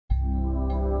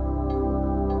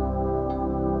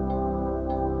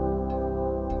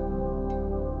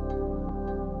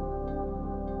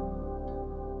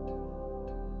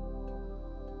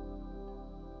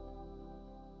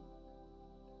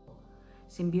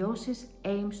Symbiosis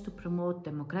aims to promote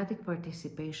democratic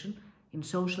participation in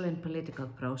social and political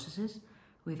processes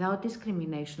without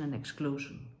discrimination and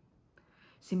exclusion.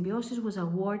 Symbiosis was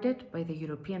awarded by the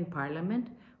European Parliament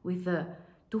with the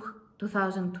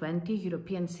 2020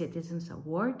 European Citizens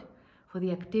Award for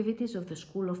the activities of the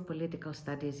School of Political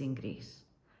Studies in Greece.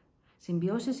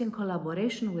 Symbiosis, in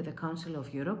collaboration with the Council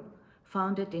of Europe,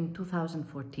 founded in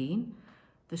 2014,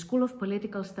 the School of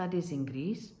Political Studies in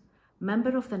Greece,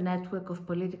 member of the network of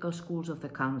political schools of the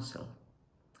Council.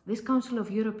 This Council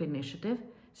of Europe initiative,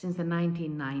 since the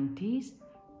 1990s,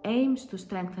 aims to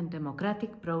strengthen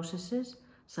democratic processes,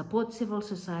 support civil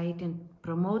society, and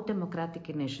promote democratic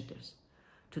initiatives.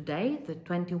 Today, the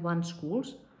 21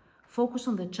 schools focus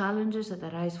on the challenges that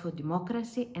arise for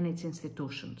democracy and its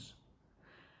institutions.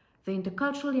 The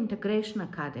Intercultural Integration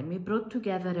Academy brought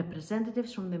together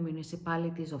representatives from the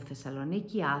municipalities of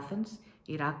Thessaloniki, Athens,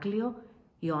 Iraklio,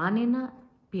 Ioannina,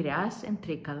 Piraeus, and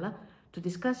Trikala to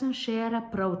discuss and share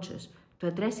approaches to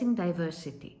addressing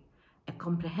diversity, a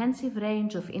comprehensive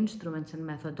range of instruments and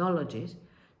methodologies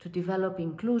to develop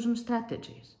inclusion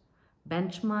strategies,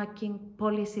 benchmarking,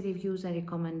 policy reviews and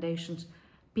recommendations,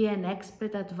 peer and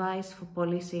expert advice for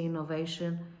policy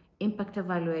innovation, impact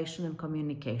evaluation and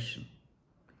communication.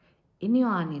 In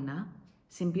Ioannina,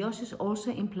 Symbiosis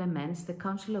also implements the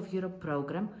Council of Europe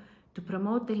program to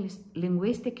promote the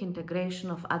linguistic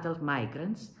integration of adult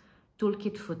migrants,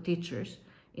 Toolkit for Teachers,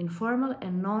 in formal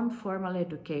and non-formal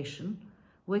education,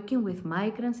 working with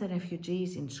migrants and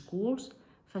refugees in schools,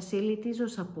 facilities or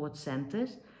support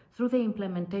centers through the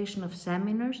implementation of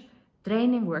seminars,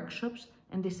 training workshops,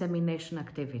 and dissemination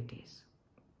activities.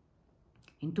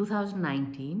 In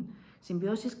 2019,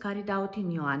 Symbiosis carried out in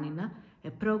Ioannina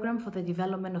a program for the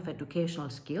development of educational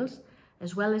skills,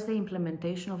 as well as the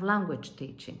implementation of language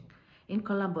teaching, in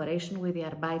collaboration with the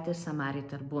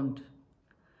Arbeiter-Samariter-Bund.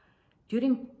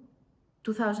 During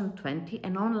 2020,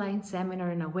 an online seminar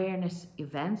and awareness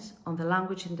events on the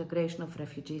language integration of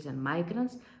refugees and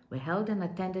migrants were held and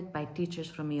attended by teachers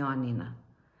from Ioannina.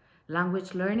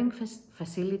 Language learning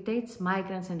facilitates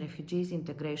migrants and refugees'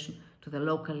 integration to the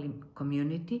local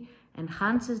community,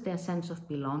 enhances their sense of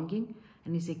belonging,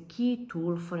 and is a key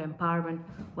tool for empowerment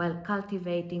while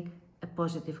cultivating a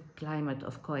positive climate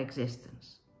of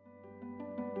coexistence.